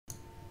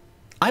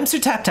I'm Sir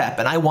Tap Tap,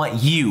 and I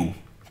want you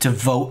to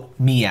vote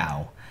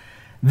Meow.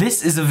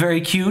 This is a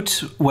very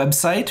cute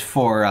website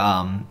for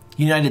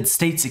United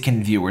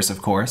Statesican viewers,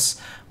 of course,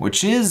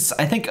 which is,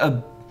 I think,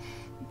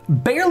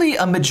 barely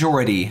a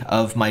majority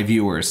of my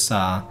viewers.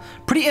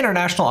 Pretty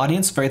international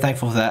audience, very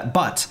thankful for that.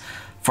 But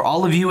for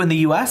all of you in the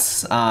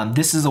US,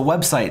 this is a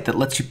website that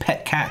lets you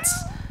pet cats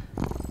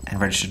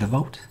and register to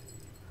vote.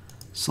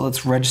 So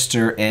let's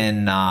register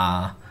in,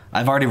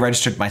 I've already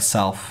registered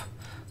myself,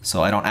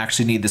 so I don't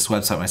actually need this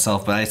website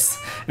myself, but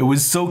it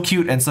was so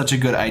cute and such a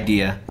good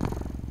idea.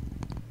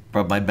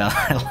 Rub my belly.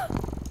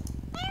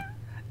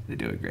 They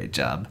do a great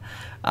job.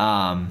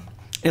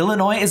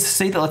 Illinois is a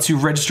state that lets you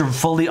register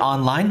fully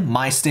online.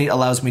 My state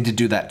allows me to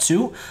do that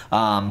too.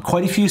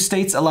 Quite a few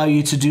states allow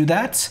you to do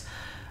that.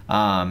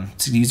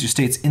 So use your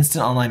state's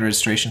instant online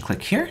registration,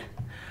 click here.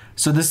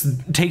 So this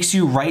takes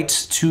you right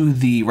to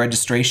the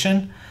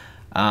registration.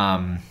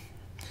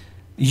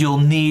 You'll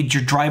need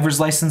your driver's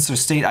license or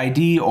state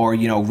ID or,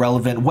 you know,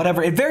 relevant,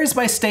 whatever. It varies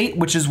by state,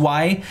 which is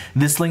why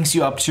this links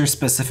you up to your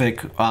specific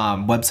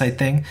website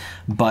thing.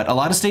 But a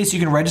lot of states you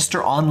can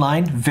register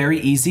online, very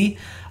easy.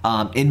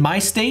 In my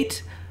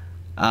state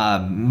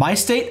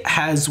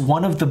has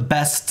one of the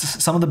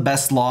best, some of the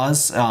best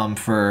laws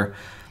for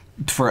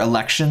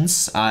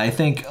elections. I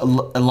think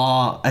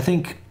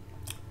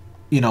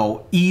you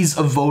know, ease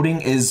of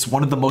voting is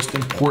one of the most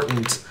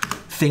important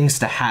things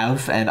to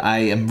have, and I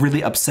am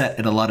really upset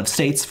in a lot of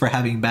states for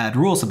having bad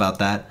rules about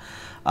that.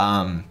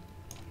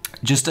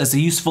 Just as a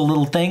useful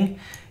little thing,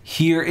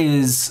 here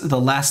is the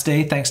last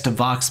day, thanks to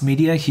Vox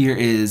Media. Here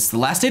is the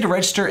last day to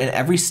register in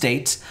every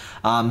state.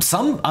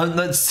 Somehow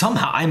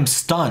I'm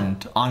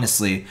stunned,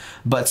 honestly,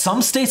 but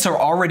some states are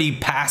already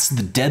past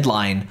the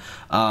deadline.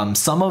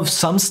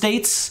 Some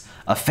states,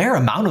 a fair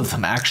amount of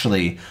them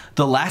actually,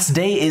 the last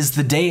day is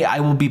the day I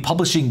will be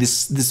publishing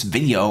this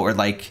video, or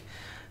like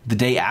the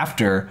day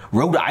after.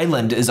 Rhode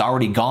Island is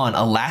already gone.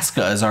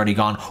 Alaska is already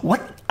gone.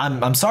 What?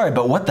 I'm sorry,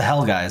 but what the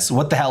hell, guys?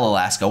 What the hell,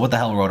 Alaska? What the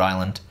hell, Rhode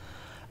Island?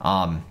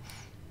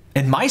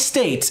 In my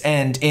state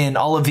and in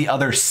all of the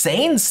other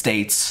sane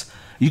states,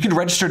 you can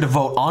register to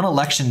vote on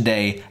election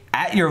day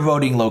at your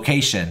voting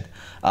location.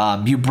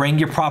 You bring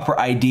your proper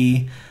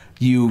ID.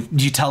 You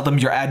tell them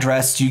your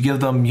address. You give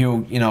them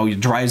you know your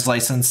driver's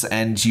license,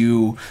 and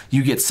you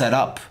get set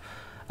up.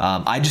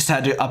 I just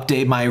had to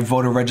update my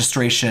voter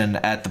registration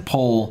at the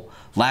poll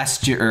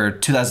last year, or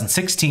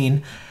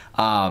 2016,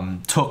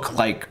 took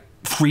like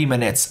 3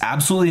 minutes,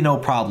 absolutely no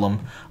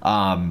problem.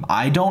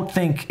 I don't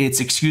think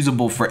it's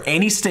excusable for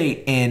any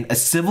state in a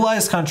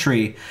civilized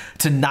country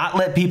to not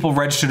let people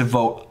register to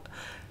vote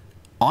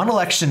on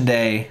election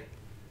day,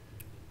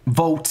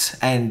 vote,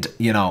 and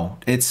you know,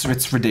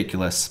 it's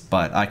ridiculous,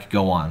 but I could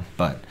go on.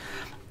 But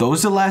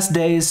those are the last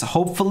days.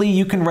 Hopefully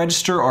you can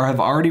register or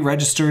have already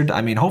registered.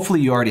 I mean,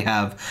 hopefully you already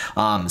have.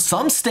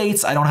 Some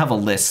states, I don't have a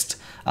list.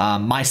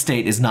 My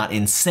state is not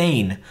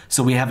insane,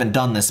 so we haven't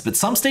done this, but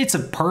some states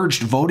have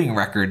purged voting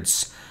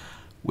records,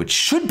 which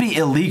should be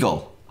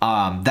illegal.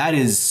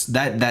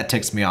 That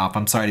ticks me off.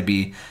 I'm sorry to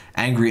be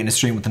angry in a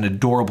stream with an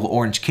adorable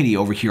orange kitty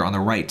over here on the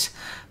right,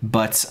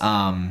 but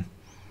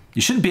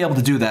you shouldn't be able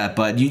to do that,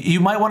 but you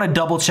might want to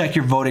double check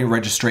your voting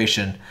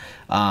registration,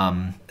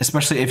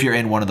 especially if you're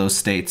in one of those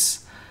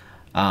states.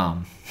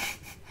 But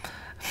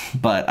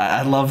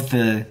I love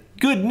the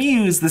good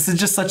news. This is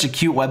just such a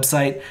cute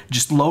website.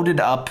 Just load it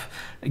up,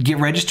 get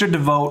registered to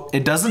vote.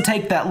 It doesn't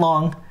take that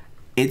long.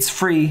 It's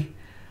free.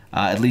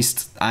 At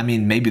least, I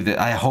mean, maybe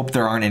I hope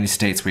there aren't any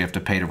states where you have to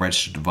pay to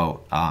register to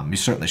vote. You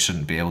certainly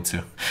shouldn't be able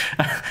to.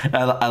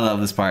 I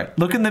love this part.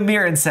 Look in the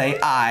mirror and say,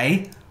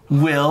 I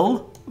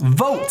will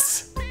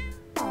vote.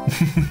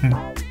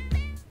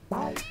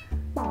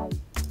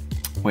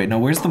 Wait, no,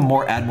 where's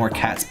the add more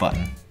cats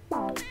button?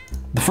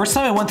 The first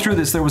time I went through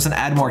this, there was an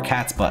add more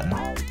cats button.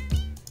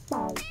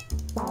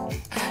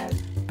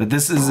 But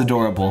this is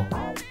adorable.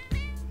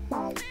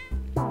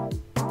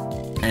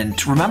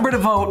 And remember to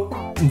vote.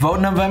 Vote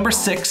November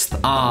 6th.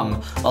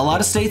 A lot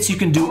of states you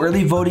can do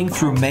early voting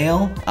through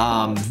mail.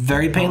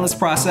 Very painless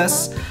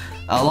process.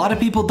 A lot of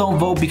people don't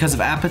vote because of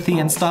apathy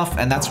and stuff,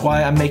 and that's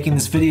why I'm making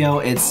this video.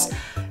 It's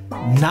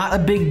not a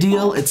big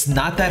deal. It's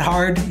not that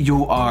hard.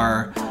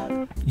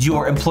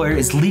 Your employer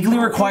is legally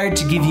required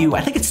to give you,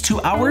 I think it's 2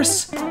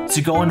 hours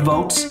to go and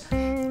vote.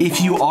 If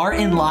you are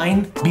in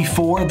line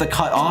before the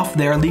cutoff,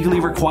 they are legally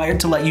required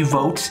to let you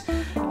vote.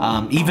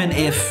 Even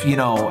if, you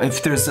know,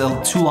 if there's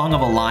too long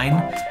of a line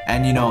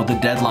and, you know, the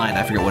deadline,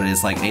 I forget what it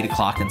is, like 8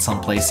 o'clock in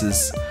some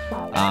places.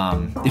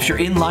 If you're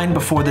in line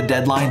before the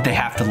deadline, they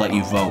have to let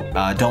you vote.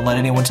 Don't let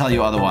anyone tell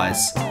you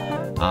otherwise.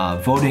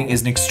 Voting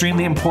is an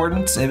extremely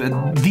important,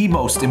 the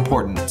most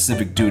important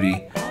civic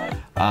duty.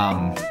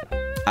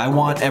 I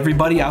want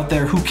everybody out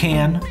there who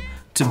can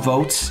to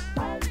vote.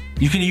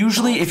 You can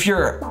usually, if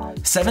you're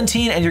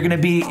 17 and you're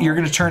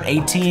gonna turn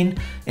 18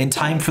 in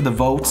time for the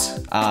vote,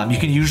 you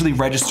can usually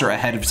register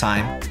ahead of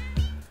time.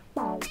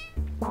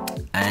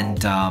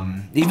 And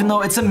even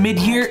though it's a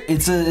mid-year,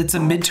 it's a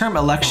midterm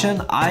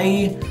election,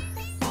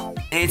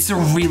 it's a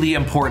really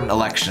important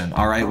election,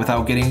 all right?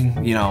 Without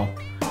getting, you know,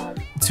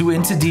 too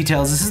into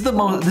details. This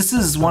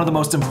is one of the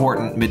most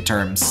important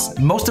midterms,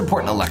 most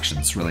important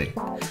elections really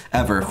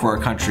ever for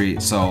our country.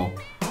 So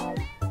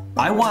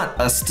I want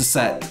us to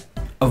set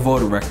a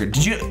voter record.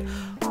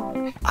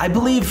 I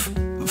believe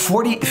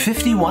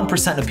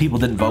 51% of people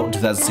didn't vote in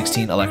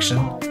 2016 election.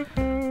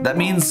 That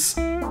means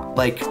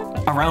like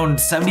around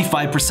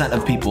 75%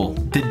 of people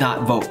did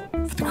not vote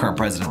for the current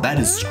president. That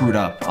is screwed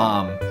up.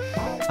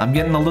 I'm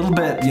getting a little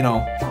bit, you know,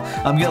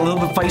 I'm getting a little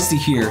bit feisty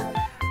here.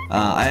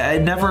 I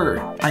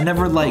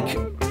never like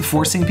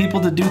forcing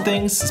people to do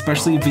things,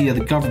 especially via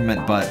the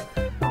government, but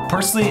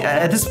personally,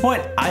 at this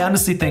point, I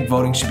honestly think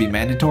voting should be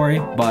mandatory,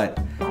 but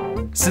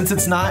since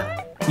it's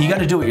not, you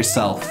gotta do it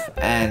yourself.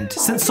 And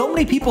since so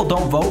many people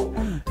don't vote,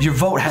 your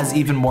vote has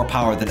even more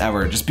power than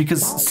ever, just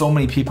because so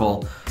many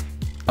people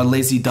are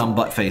lazy, dumb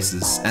butt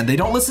faces, and they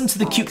don't listen to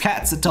the cute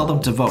cats that tell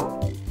them to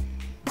vote.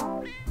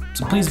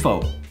 So please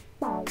vote.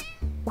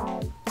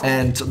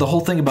 And the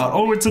whole thing about,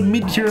 oh, it's a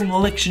midterm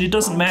election, it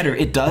doesn't matter.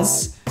 It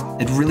does.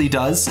 It really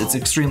does. It's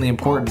extremely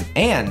important.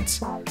 And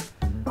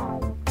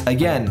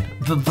again,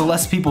 the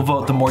less people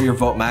vote, the more your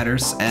vote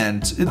matters.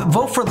 And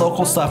vote for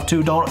local stuff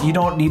too. You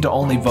don't need to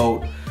only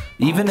vote,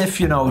 even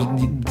if, you know,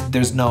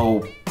 there's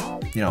no,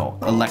 you know,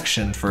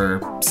 election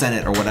for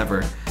Senate or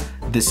whatever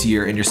this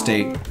year in your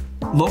state.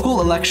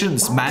 Local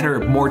elections matter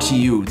more to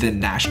you than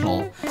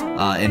national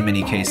in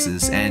many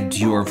cases, and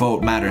your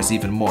vote matters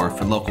even more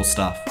for local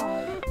stuff.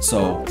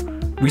 So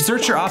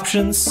research your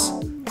options,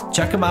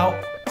 check them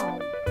out,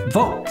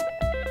 vote.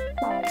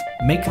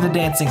 Make the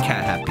dancing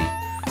cat happy.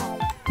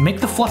 Make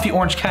the fluffy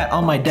orange cat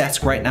on my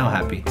desk right now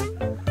happy.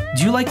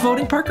 Do you like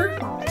voting, Parker?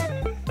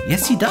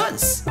 Yes, he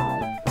does.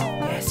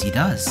 Yes, he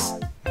does.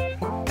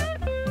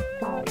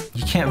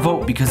 You can't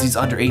vote because he's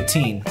under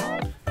 18,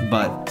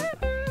 but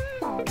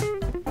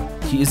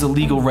he is a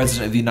legal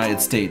resident of the United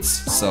States,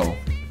 so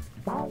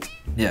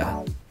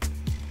yeah.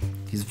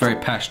 He's very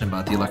passionate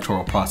about the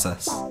electoral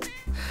process.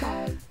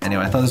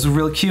 Anyway, I thought this was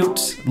really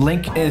cute.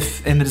 Link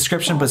in the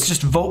description, but it's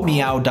just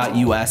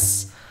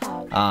votemeow.us.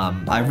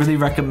 I really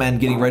recommend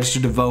getting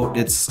registered to vote.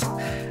 It's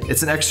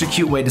an extra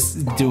cute way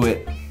to do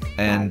it,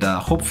 and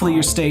hopefully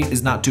your state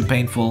is not too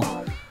painful.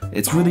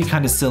 It's really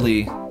kind of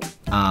silly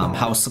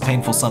how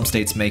painful some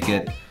states make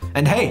it.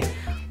 And hey,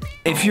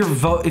 if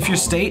your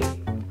state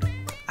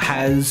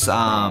has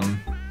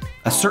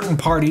a certain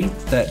party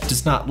that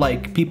does not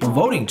like people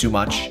voting too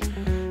much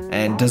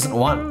and doesn't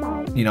want,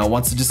 you know,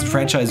 wants to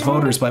disenfranchise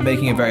voters by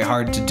making it very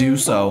hard to do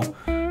so,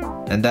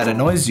 and that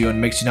annoys you and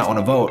makes you not want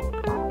to vote,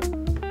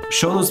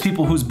 show those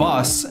people who's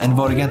boss and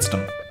vote against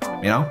them,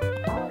 you know?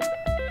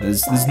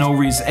 There's no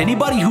reason.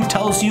 Anybody who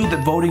tells you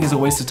that voting is a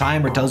waste of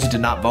time or tells you to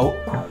not vote,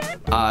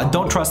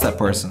 don't trust that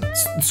person.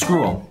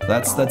 Screw them.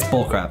 That's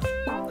bullcrap.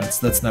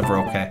 That's never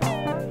okay.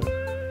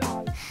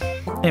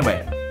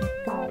 Anyway,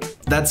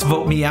 that's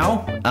Vote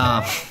Meow.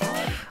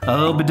 A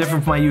little bit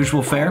different from my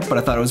usual fare, but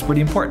I thought it was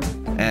pretty important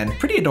and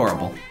pretty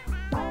adorable.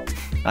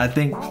 I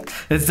think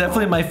it's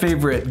definitely my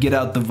favorite Get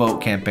Out the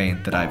Vote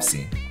campaign that I've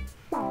seen.